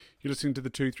You're listening to the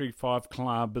 235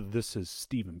 Club. This is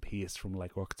Stephen Pearce from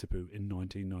Lake Wakatipu in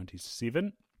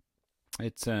 1997.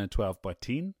 It's 12 by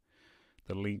 10.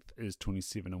 The length is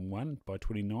 27 and 1 by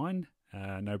 29.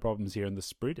 No problems here in the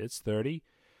spread. It's 30.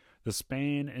 The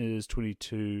span is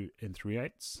 22 and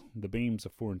 3/8. The beams are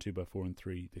 4 and 2 by 4 and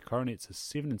 3. The coronets are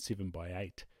 7 and 7 by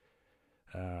 8.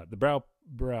 The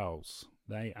brows,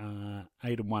 they are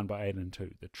 8 and 1 by 8 and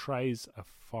 2. The trays are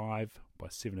 5 by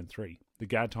 7 and 3. The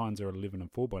guard tines are 11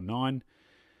 and 4 by 9.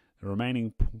 The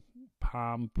remaining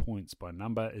palm points by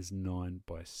number is 9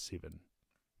 by 7.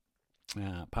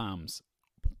 Palms,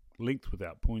 length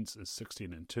without points is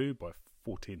 16 and 2 by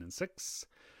 14 and 6.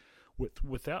 Width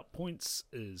without points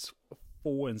is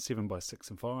 4 and 7 by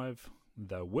 6 and 5.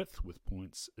 The width with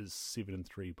points is 7 and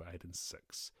 3 by 8 and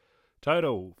 6.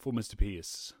 Total for Mr.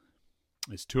 Pearce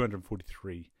is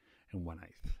 243 and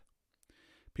 1/8.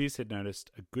 Pearce had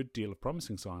noticed a good deal of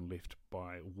promising sign left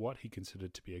by what he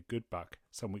considered to be a good buck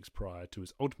some weeks prior to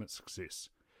his ultimate success,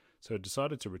 so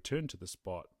decided to return to the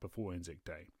spot before Anzac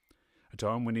Day, a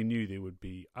time when he knew there would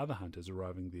be other hunters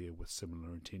arriving there with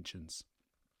similar intentions.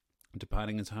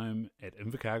 Departing his home at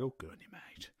Invercargill, good on you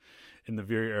mate, in the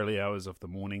very early hours of the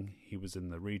morning, he was in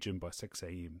the region by 6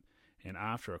 a.m, and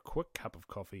after a quick cup of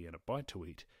coffee and a bite to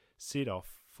eat, set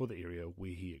off for the area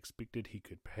where he expected he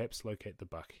could perhaps locate the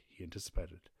buck he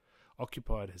anticipated,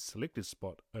 occupied his selected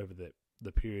spot over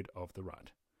the period of the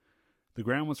rut. The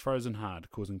ground was frozen hard,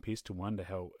 causing Pearce to wonder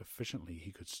how efficiently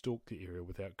he could stalk the area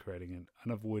without creating an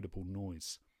unavoidable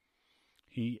noise.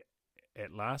 He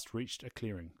at last reached a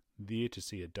clearing, there to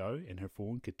see a doe and her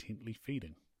fawn contentedly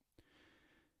feeding.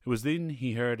 It was then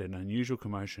he heard an unusual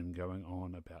commotion going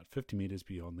on about 50 metres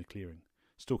beyond the clearing.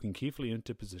 Stalking carefully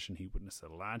into position, he witnessed a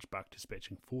large buck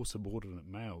dispatching 4 subordinate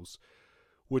males,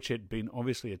 which had been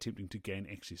obviously attempting to gain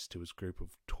access to his group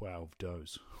of 12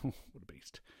 does. What a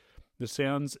beast. The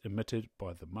sounds emitted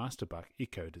by the master buck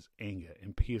echoed his anger,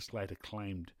 and Pearce later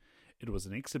claimed it was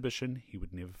an exhibition he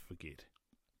would never forget.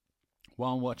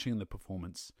 While watching the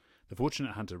performance, the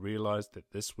fortunate hunter realised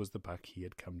that this was the buck he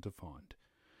had come to find.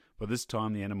 By this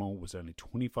time, the animal was only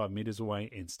 25 metres away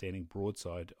and standing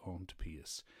broadside on to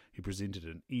Pearce. He presented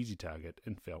an easy target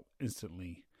and fell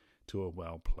instantly to a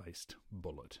well-placed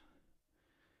bullet.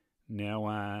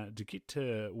 Now, to get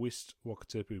to West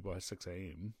Wakatipu by 6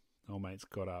 a.m, old mate's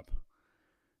got up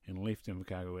and left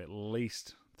Invercargill at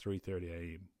least 3:30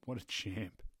 a.m. What a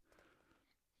champ.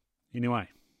 Anyway,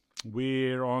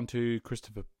 we're on to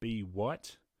Christopher B.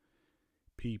 White,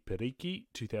 P. Periki,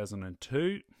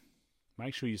 2002.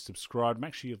 Make sure you subscribe.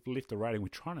 Make sure you've left a rating. We're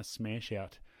trying to smash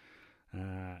out,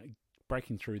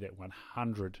 breaking through that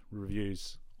 100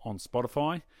 reviews on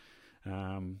Spotify.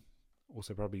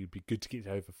 Also, probably would be good to get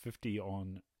over 50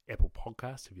 on Apple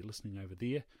Podcasts if you're listening over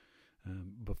there,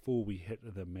 before we hit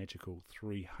the magical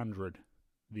 300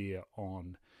 there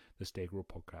on the Stag Raw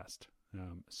podcast.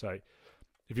 So,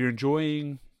 if you're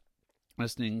enjoying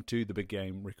listening to the Big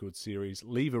Game Records series,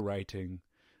 leave a rating.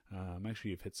 Make sure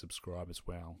you've hit subscribe as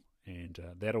well. And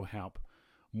that'll help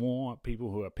more people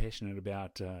who are passionate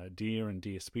about deer and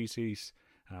deer species,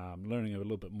 learning a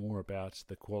little bit more about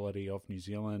the quality of New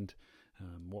Zealand,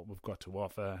 what we've got to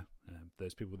offer,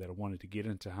 those people that are wanting to get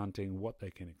into hunting, what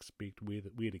they can expect, where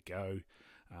to go,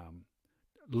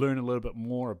 learn a little bit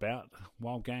more about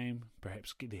wild game,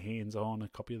 perhaps get their hands on a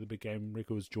copy of the Big Game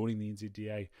Records, joining the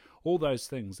NZDA, all those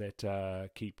things that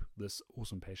keep this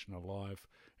awesome passion alive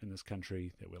in this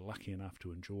country that we're lucky enough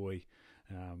to enjoy.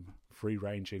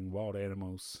 Free-ranging wild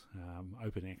animals,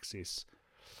 open access.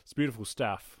 It's beautiful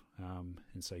stuff. And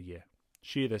so, yeah,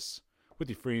 share this with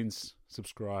your friends,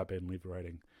 subscribe and leave a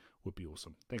rating would be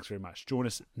awesome. Thanks very much. Join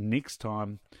us next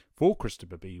time for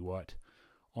Christopher B. White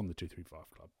on the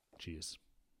 235 Club. Cheers.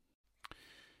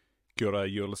 Kia ora,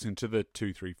 you're listening to the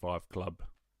 235 Club,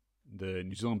 the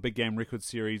New Zealand Big Game Records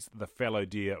series, The Fallow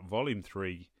Deer, Volume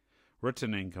 3,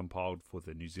 written and compiled for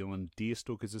the New Zealand Deer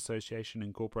Stalkers Association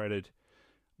Incorporated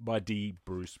by D.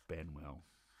 Bruce Banwell.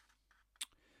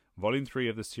 Volume 3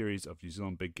 of the series of New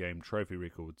Zealand Big Game Trophy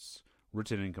Records,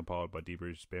 written and compiled by D.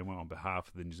 Bruce Banwell on behalf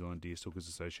of the New Zealand Deer Stalkers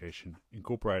Association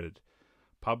Incorporated.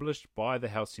 Published by the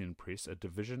Halcyon Press, a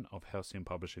division of Halcyon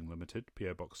Publishing Limited,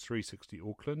 PO Box 360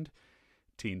 Auckland,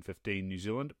 1015 New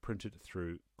Zealand, printed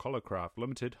through Collarcraft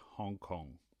Limited, Hong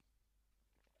Kong.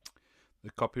 The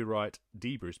copyright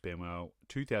D. Bruce Banwell,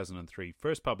 2003,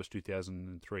 first published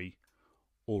 2003,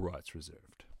 all rights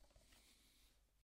reserved.